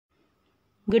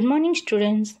Good morning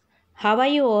students. How are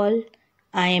you all?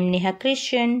 I am Neha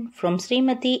Christian from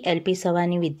Srimati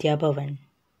LPSAVANI VIDHYABHAVAN.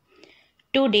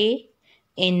 Today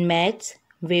in maths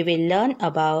we will learn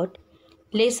about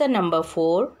lesson number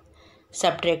 4,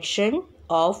 subtraction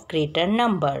of greater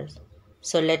numbers.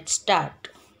 So let's start.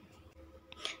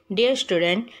 Dear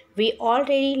student, we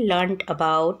already learned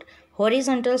about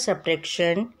horizontal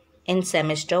subtraction in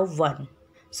semester 1.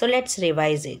 So let's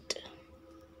revise it.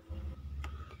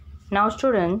 Now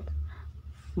students,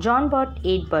 John bought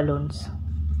 8 balloons.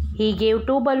 He gave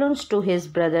 2 balloons to his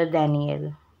brother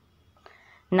Daniel.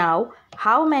 Now,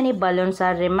 how many balloons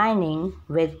are remaining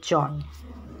with John?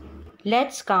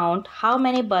 Let's count how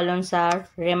many balloons are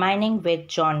remaining with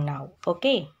John now.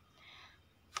 Okay.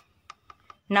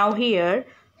 Now here,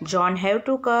 John have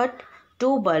to cut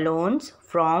 2 balloons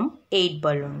from 8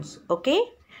 balloons. Okay.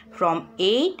 From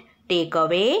 8, take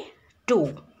away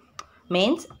 2.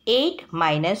 Means 8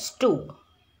 minus 2.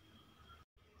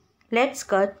 Let's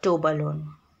cut 2 balloons.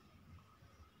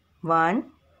 1,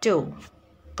 2.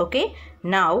 Okay.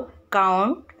 Now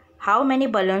count how many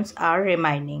balloons are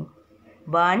remaining.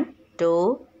 1,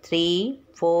 2, 3,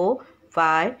 4,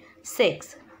 5,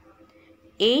 6.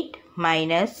 8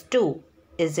 minus 2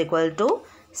 is equal to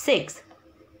 6.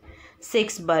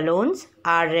 6 balloons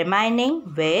are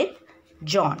remaining with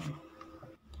John.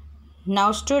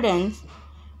 Now students,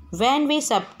 when we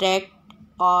subtract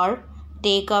or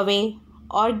take away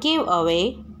or give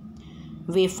away,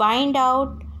 we find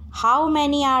out how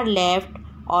many are left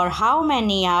or how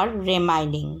many are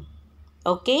remaining.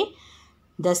 Okay.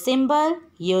 The symbol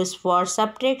used for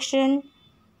subtraction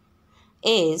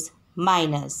is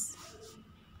minus.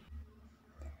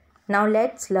 Now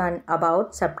let's learn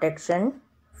about subtraction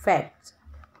facts.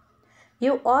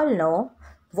 You all know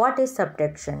what is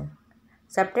subtraction.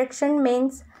 Subtraction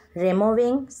means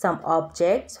removing some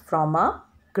objects from a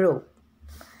group.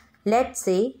 Let's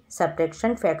see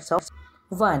subtraction facts of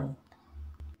 1.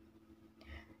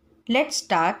 Let's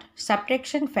start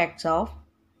subtraction facts of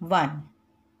 1.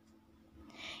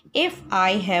 If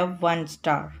I have 1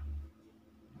 star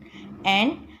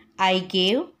and I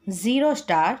give 0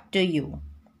 star to you,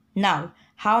 now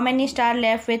how many stars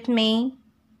left with me?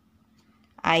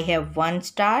 I have 1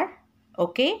 star,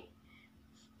 okay,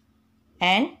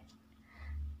 and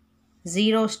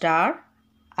 0 star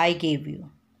I gave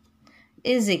you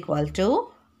is equal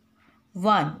to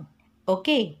 1.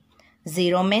 Okay,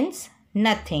 0 means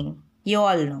nothing. You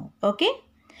all know. Okay.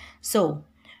 So,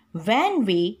 when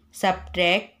we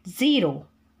subtract 0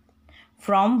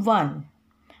 from 1,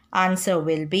 answer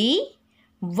will be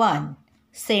 1.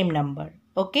 Same number.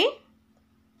 Okay.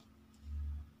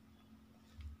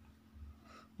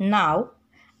 Now,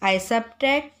 I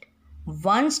subtract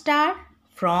 1 star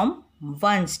from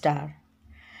 1 star.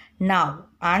 Now,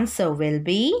 answer will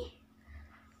be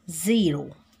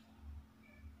 0.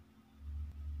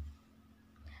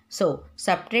 So,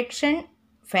 subtraction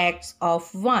facts of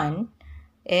 1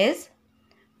 is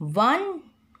 1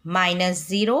 minus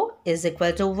 0 is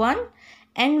equal to 1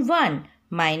 and 1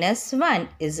 minus 1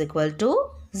 is equal to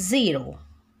 0.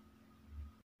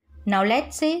 Now,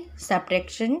 let's say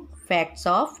subtraction facts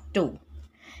of 2.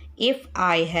 If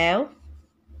I have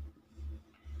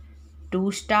 2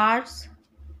 stars,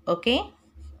 okay,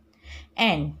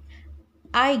 and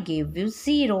I give you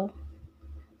 0.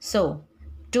 So,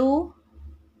 2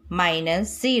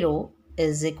 minus 0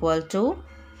 is equal to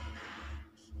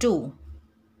 2.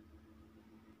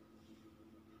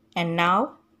 And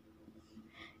now,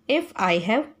 if I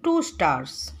have 2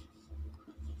 stars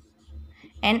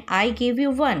and I give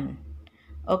you 1,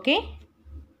 okay,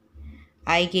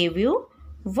 I gave you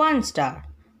 1 star.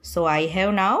 So, I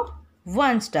have now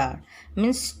 1 star.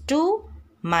 Means 2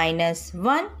 minus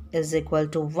 1 is equal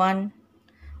to 1.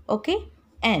 Okay.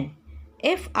 And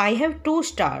if I have 2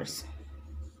 stars,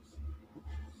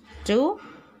 2,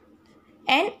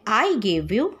 and I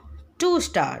gave you 2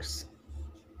 stars.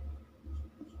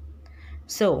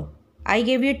 So, I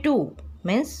gave you 2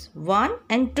 means 1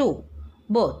 and 2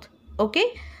 both.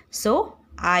 Okay. So,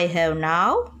 I have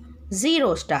now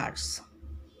 0 stars.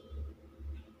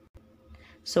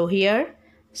 So, here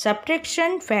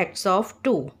subtraction facts of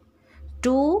 2.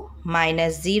 2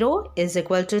 minus 0 is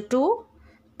equal to 2.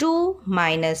 2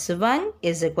 minus 1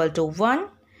 is equal to 1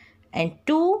 and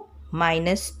 2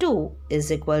 minus 2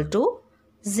 is equal to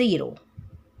 0.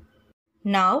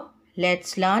 Now,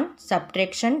 let's learn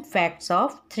subtraction facts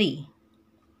of 3.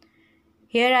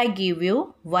 Here I give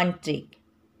you one trick.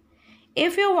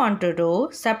 If you want to do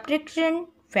subtraction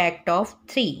fact of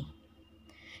 3,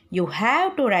 you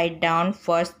have to write down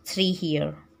first 3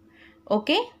 here.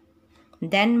 Okay?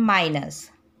 Then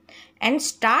minus and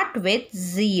start with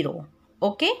 0.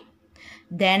 Okay.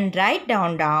 Then write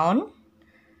down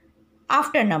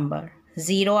after number.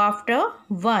 0 after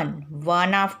 1,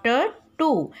 1 after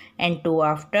 2 and 2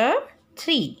 after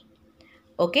 3.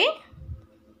 Okay.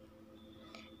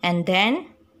 And then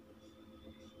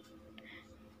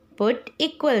put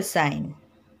equal sign.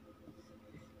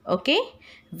 Okay.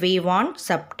 We want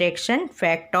subtraction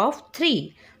fact of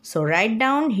 3. So write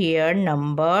down here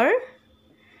number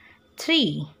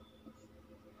 3.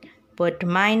 Put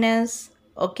minus.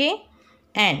 Okay.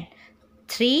 And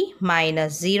 3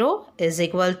 minus 0 is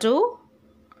equal to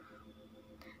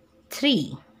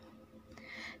 3.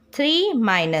 3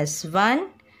 minus 1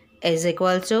 is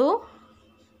equal to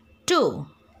 2.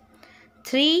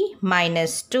 3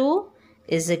 minus 2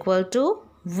 is equal to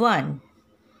 1.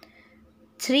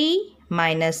 3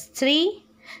 minus 3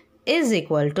 is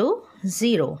equal to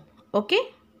 0. Okay.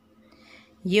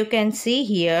 You can see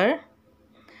here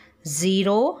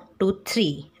 0 to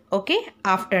 3. Okay.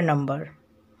 After number.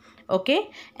 Okay.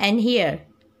 And here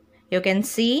you can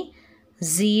see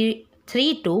 3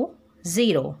 to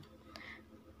 0.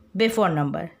 Before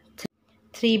number.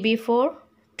 3 before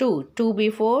 2. 2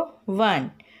 before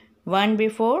 1. 1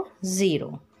 before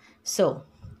 0. So,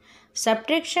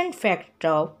 subtraction fact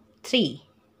of 3.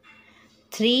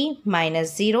 3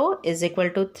 minus 0 is equal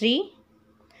to 3.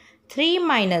 3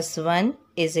 minus 1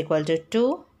 is equal to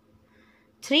 2.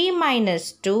 3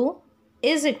 minus 2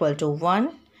 is equal to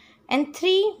 1. And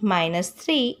 3 minus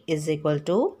 3 is equal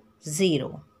to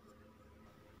 0.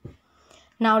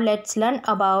 Now let's learn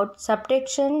about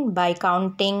subtraction by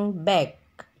counting back.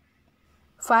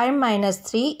 5 minus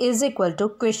 3 is equal to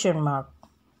question mark.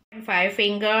 5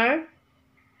 finger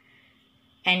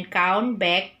and count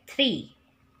back 3.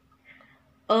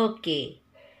 Okay.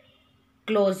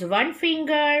 Close one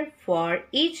finger for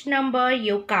each number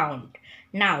you count.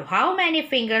 Now how many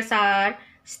fingers are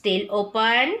still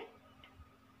open?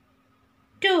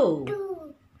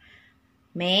 2.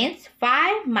 Means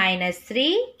 5 minus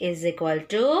 3 is equal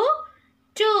to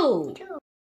 2.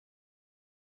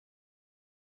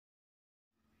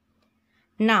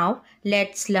 Now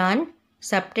let's learn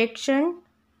subtraction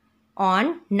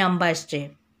on number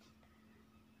step.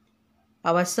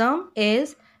 Our sum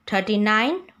is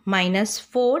 39 minus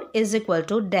 4 is equal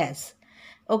to dash.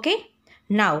 Okay.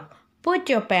 Now put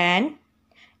your pen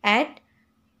at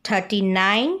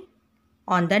 39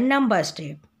 on the number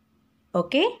step.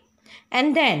 Okay.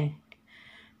 And then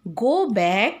go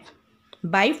back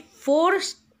by 4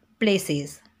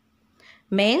 places.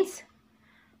 Means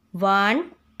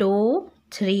 1, 2,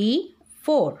 3,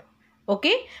 4.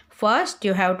 Okay. First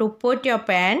you have to put your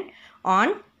pen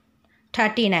on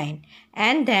 39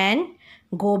 and then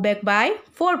go back by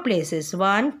 4 places.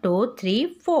 1, 2,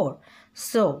 3, 4.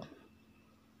 So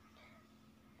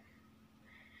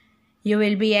you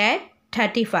will be at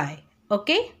 35.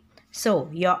 Okay. So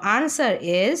your answer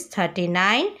is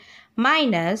 39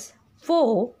 minus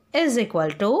 4 is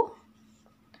equal to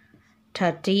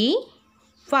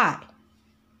 35.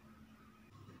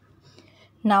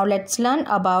 Now let's learn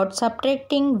about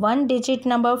subtracting one digit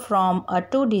number from a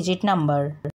 2-digit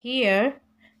number. Here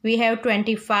we have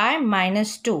 25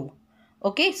 minus 2.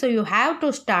 Okay, so you have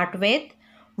to start with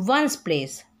ones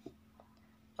place.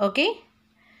 Okay,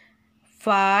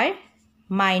 5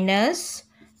 minus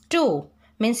 2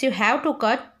 means you have to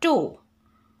cut 2.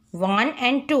 1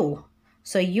 and 2.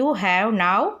 So you have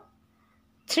now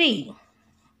 3.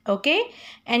 Okay,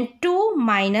 and 2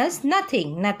 minus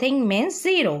nothing. Nothing means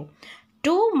 0.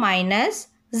 2 minus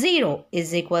 0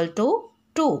 is equal to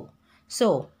 2.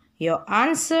 So your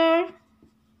answer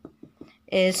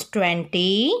is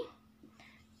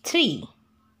 23.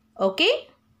 Okay.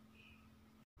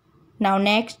 Now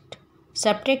next,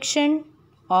 subtraction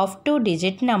of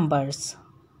 2-digit numbers.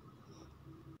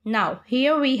 Now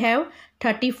here we have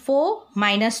 34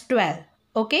 minus 12.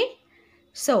 Okay.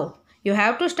 So you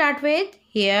have to start with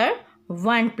here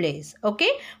one place.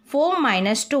 Okay. 4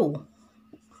 minus 2.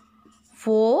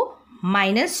 4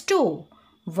 minus 2.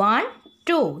 1,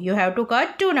 2. You have to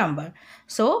cut 2 number.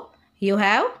 So you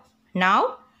have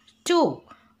now 2.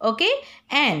 Okay.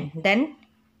 And then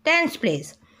tens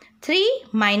place. 3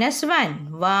 minus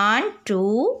 1. 1,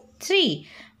 2, 3.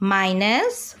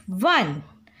 Minus 1.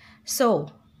 So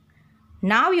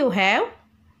now you have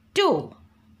 2.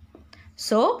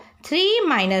 So 3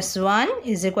 minus 1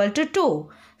 is equal to 2.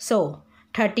 So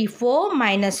 34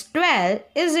 minus 12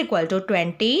 is equal to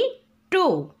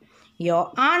 22.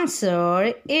 Your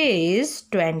answer is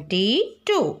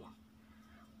 22.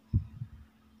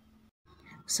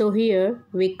 So here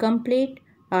we complete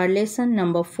our lesson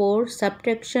number 4,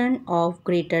 subtraction of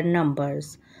greater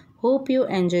numbers. Hope you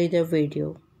enjoy the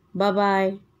video. Bye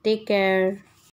bye. Take care.